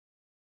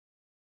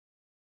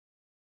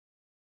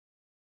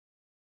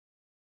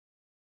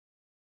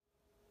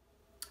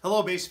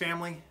Hello bass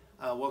family,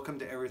 welcome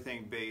to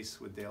Everything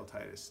Bass with Dale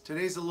Titus.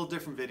 Today's a little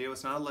different video.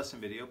 It's not a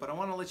lesson video, but I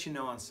want to let you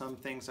know on some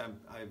things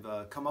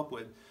I've come up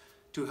with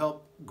to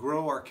help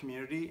grow our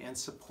community and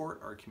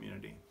support our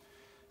community.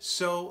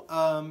 So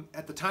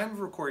at the time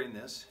of recording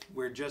this,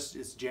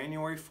 it's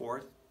January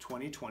 4th,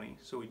 2020,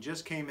 so we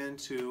just came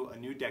into a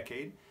new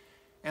decade.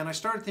 And I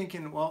started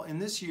thinking, well, in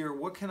this year,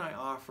 what can I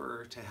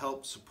offer to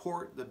help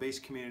support the bass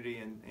community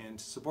and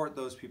support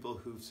those people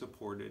who've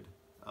supported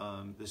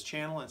this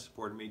channel and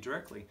supported me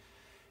directly.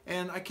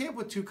 And I came up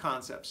with two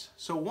concepts.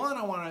 So one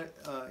I want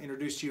to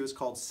introduce to you is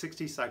called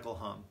 60 Cycle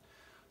Hum.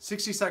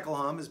 60 Cycle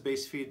Hum is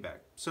bass feedback.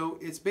 So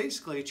it's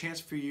basically a chance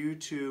for you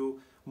to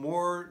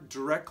more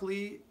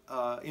directly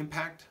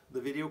impact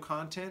the video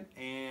content,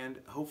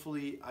 and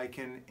hopefully I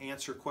can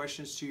answer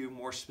questions to you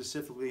more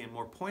specifically and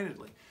more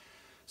pointedly.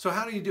 So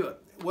how do you do it?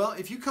 Well,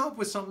 if you come up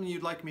with something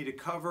you'd like me to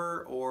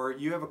cover, or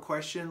you have a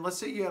question, let's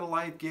say you had a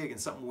live gig and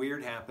something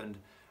weird happened,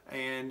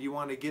 and you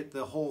want to get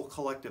the whole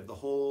collective, the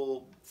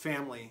whole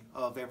family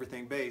of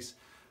Everything Bass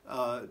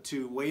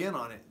to weigh in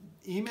on it,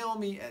 email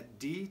me at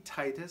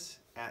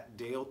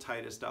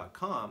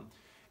dtitus@daletitus.com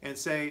and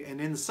say,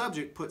 and in the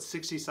subject put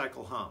 60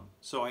 Cycle Hum,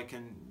 so I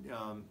can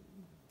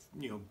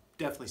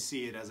definitely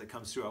see it as it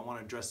comes through. I want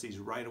to address these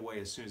right away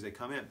as soon as they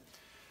come in.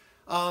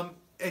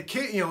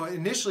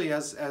 Initially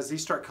as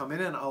these start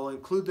coming in, I'll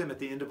include them at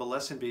the end of a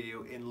lesson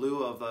video in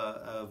lieu of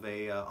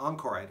a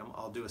encore item.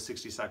 I'll do a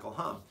 60 Cycle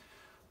Hum.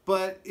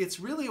 But it's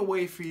really a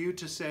way for you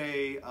to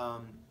say,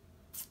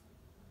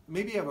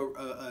 maybe you have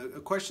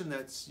a question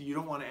that you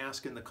don't want to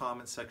ask in the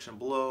comments section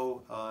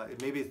below.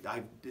 Maybe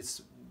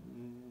it's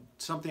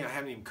something I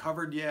haven't even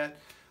covered yet.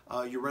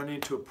 You run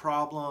into a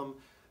problem.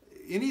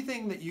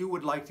 Anything that you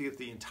would like to get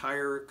the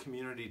entire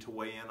community to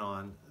weigh in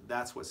on,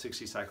 that's what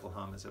 60 Cycle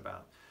Hum is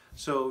about.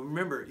 So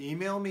remember,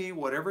 email me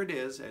whatever it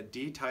is at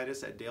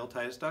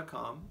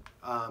dtitus@daletitus.com.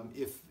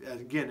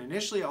 Again,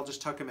 initially I'll just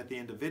tuck them at the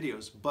end of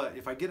videos, but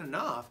if I get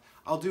enough,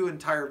 I'll do an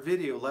entire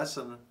video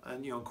lesson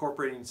and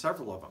incorporating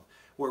several of them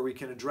where we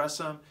can address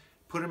them,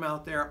 put them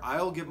out there.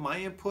 I'll give my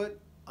input,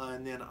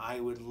 and then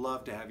I would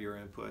love to have your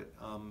input.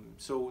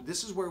 So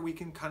this is where we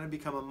can kind of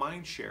become a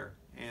mind share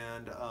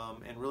and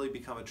really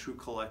become a true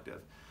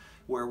collective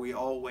where we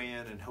all weigh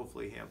in and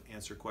hopefully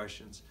answer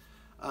questions.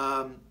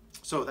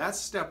 So that's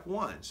step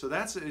one. So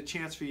that's a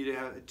chance for you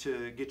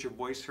to get your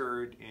voice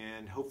heard,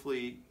 and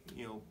hopefully,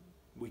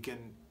 we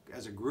can,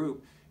 as a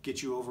group,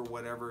 get you over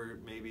whatever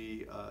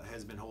maybe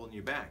has been holding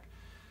you back.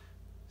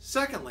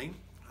 Secondly,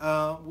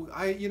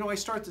 I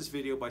start this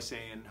video by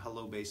saying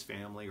hello bass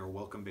family or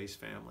welcome bass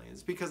family.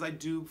 It's because I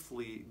do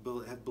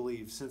have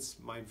believed since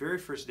my very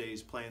first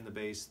days playing the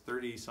bass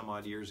 30 some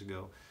odd years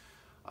ago,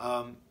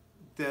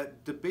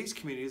 that the bass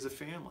community is a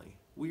family.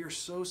 We are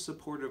so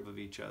supportive of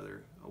each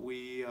other.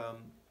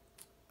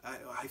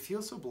 I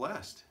feel so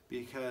blessed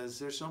because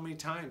there's so many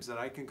times that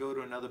I can go to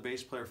another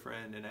bass player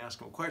friend and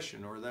ask him a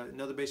question, or that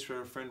another bass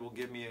player friend will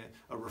give me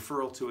a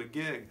referral to a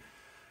gig.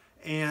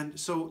 And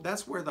so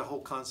that's where the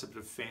whole concept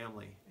of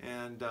family,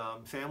 and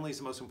family is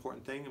the most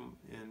important thing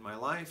in my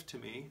life to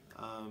me,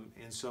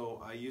 and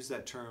so I use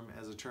that term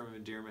as a term of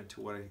endearment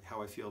to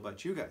how I feel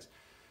about you guys.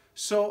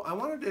 So I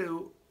wanted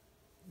to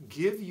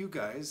give you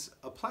guys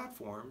a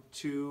platform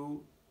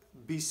to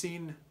be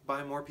seen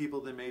by more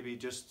people than maybe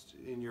just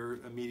in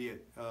your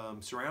immediate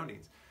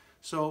surroundings.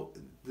 So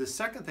the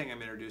second thing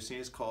I'm introducing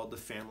is called the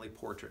family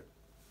portrait.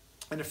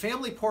 And a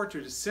family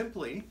portrait is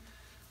simply,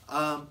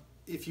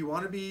 if you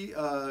want to be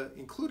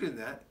included in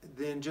that,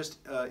 then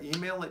just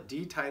email at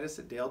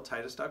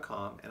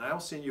dtitus@daletitus.com, and I'll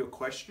send you a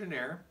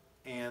questionnaire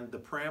and the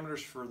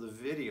parameters for the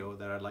video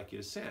that I'd like you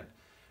to send.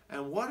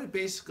 And what it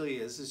basically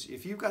is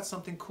if you've got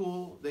something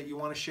cool that you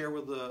want to share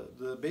with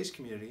the bass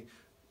community,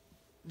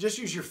 just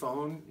use your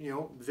phone,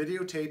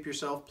 videotape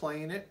yourself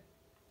playing it.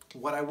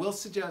 What I will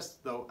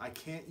suggest, though, I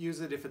can't use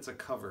it if it's a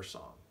cover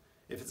song.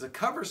 If it's a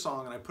cover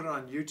song and I put it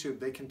on YouTube,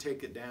 they can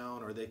take it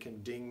down or they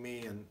can ding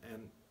me, and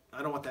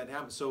I don't want that to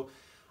happen. So,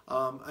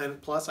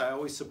 and plus I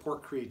always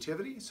support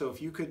creativity. So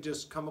if you could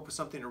just come up with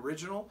something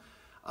original,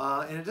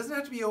 and it doesn't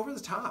have to be over the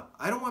top.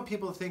 I don't want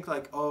people to think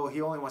like, oh, he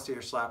only wants to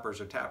hear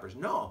slappers or tappers.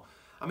 No.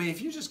 I mean,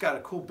 if you just got a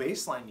cool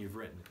bass line you've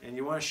written and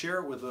you want to share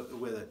it with it,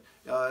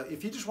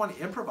 if you just want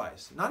to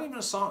improvise, not even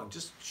a song,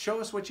 just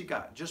show us what you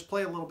got. Just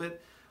play a little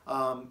bit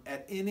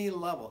at any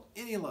level,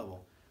 any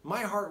level.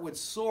 My heart would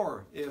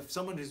soar if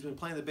someone who's been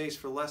playing the bass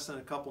for less than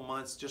a couple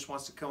months just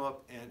wants to come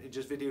up and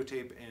just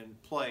videotape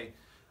and play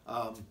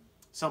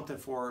something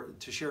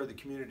to share with the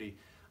community.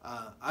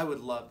 I would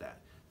love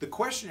that. The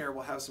questionnaire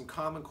will have some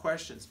common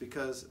questions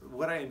because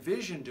what I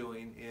envision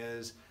doing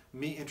is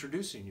me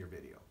introducing your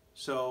video.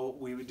 So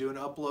we would do an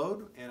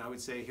upload, and I would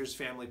say, here's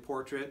family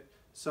portrait,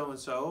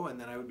 so-and-so, and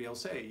then I would be able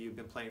to say, you've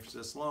been playing for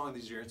this long,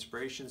 these are your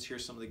inspirations,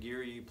 here's some of the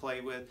gear you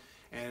play with,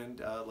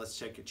 and let's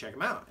check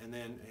them out, and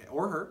then,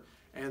 or her,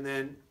 and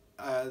then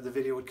the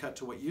video would cut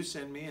to what you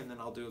send me, and then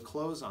I'll do a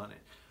close on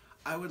it.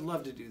 I would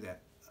love to do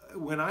that.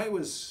 When I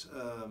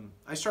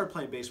started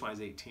playing bass when I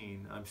was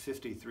 18, I'm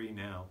 53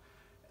 now,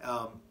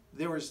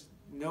 there was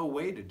no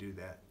way to do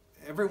that.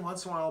 every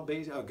once in a while,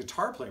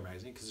 Guitar Player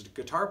magazine, because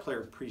Guitar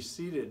Player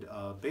preceded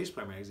Bass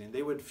Player magazine,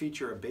 they would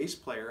feature a bass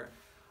player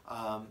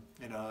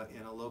in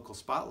a local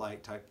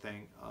spotlight type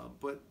thing.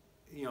 But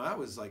you know, that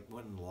was like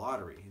winning the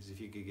lottery, as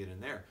if you could get in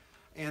there.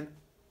 And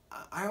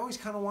I always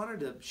kind of wanted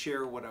to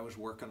share what I was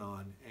working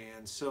on,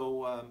 and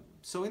so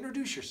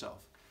introduce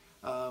yourself.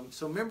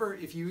 So remember,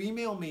 if you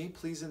email me,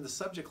 please in the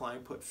subject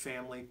line put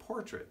family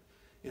portrait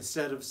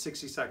instead of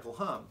 60 cycle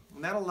hum,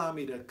 and that'll allow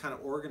me to kind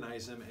of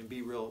organize them and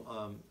be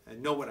real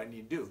and know what I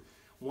need to do.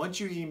 Once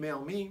you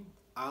email me,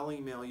 I'll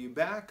email you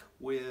back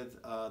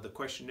with the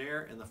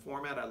questionnaire and the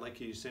format I'd like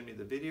you to send me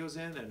the videos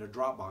in, and a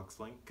Dropbox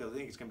link, because I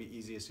think it's going to be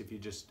easiest if you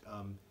just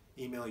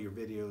email your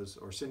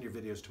videos or send your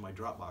videos to my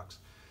Dropbox.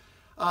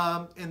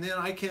 And then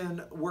I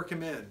can work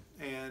them in,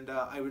 and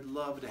I would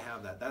love to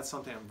have that. That's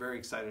something I'm very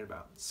excited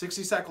about.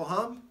 60 cycle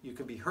hum, you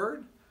can be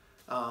heard.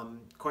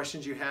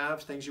 Questions you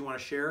have, things you want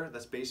to share,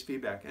 that's bass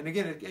feedback. And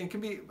again, it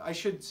can be, I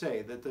should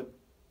say that the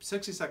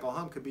 60 cycle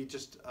hum could be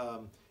just,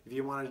 if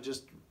you want to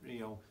just, you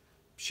know,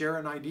 share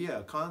an idea,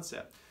 a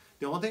concept.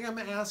 The only thing I'm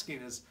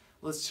asking is,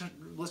 let's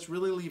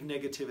really leave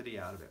negativity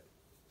out of it.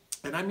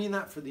 And I mean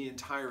that for the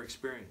entire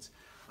experience.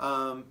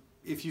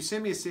 If you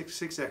send me a six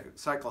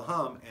cycle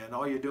hum and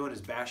all you're doing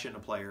is bashing a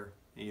player,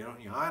 you know,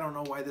 I don't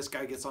know why this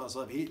guy gets on this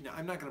level.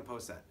 I'm not going to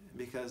post that,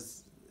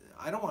 because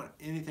I don't want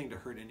anything to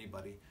hurt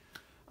anybody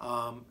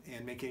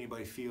and make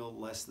anybody feel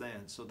less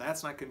than. So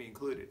that's not going to be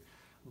included.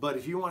 But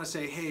if you want to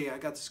say, hey, I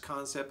got this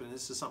concept and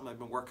this is something I've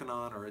been working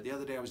on, or the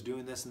other day I was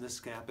doing this and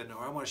this happened,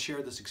 or I want to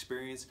share this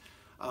experience,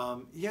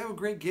 you have a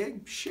great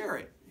gig, share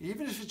it.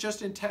 Even if it's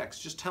just in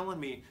text, just telling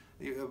me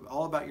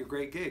all about your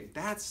great gig.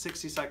 That's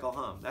 60 cycle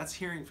hum. That's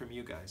hearing from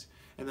you guys.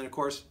 And then of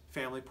course,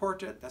 family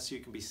portrait, that's so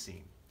you can be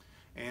seen.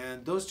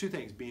 And those two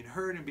things, being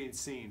heard and being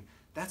seen,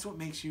 that's what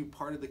makes you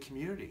part of the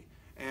community.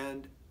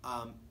 And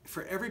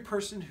for every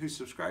person who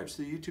subscribes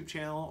to the YouTube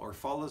channel or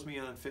follows me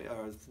on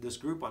this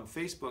group on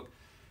Facebook,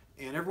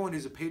 and everyone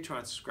who's a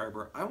Patreon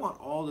subscriber, I want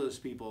all those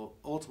people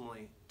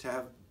ultimately to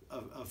have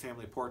a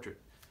family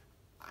portrait.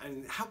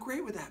 And how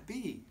great would that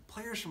be?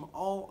 Players from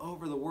all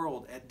over the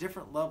world at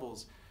different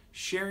levels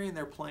sharing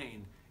their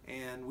playing,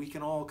 and we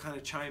can all kind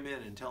of chime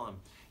in and tell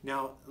them.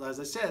 Now, as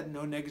I said,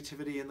 no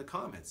negativity in the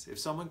comments. If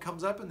someone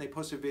comes up and they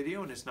post a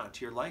video and it's not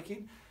to your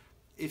liking,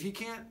 if you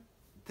can't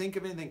think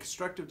of anything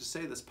constructive to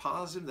say that's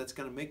positive, that's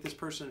going to make this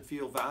person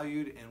feel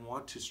valued and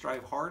want to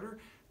strive harder,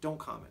 don't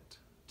comment.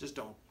 Just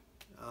don't.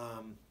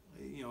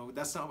 You know,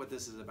 that's not what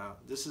this is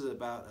about. This is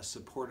about a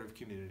supportive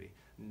community,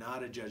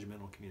 not a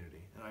judgmental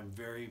community. And I'm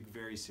very,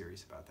 very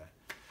serious about that.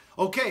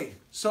 Okay,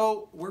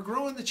 so we're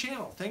growing the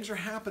channel. Things are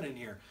happening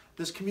here.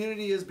 This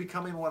community is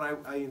becoming what I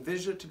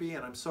envisioned it to be,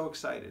 and I'm so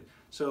excited.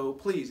 So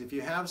please, if you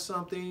have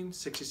something,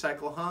 60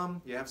 cycle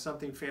hum, you have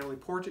something family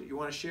portrait you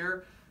want to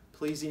share,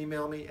 please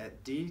email me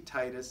at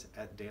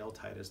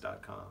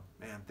dtitus@daletitus.com.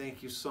 Man,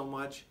 thank you so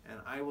much, and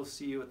I will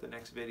see you at the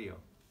next video.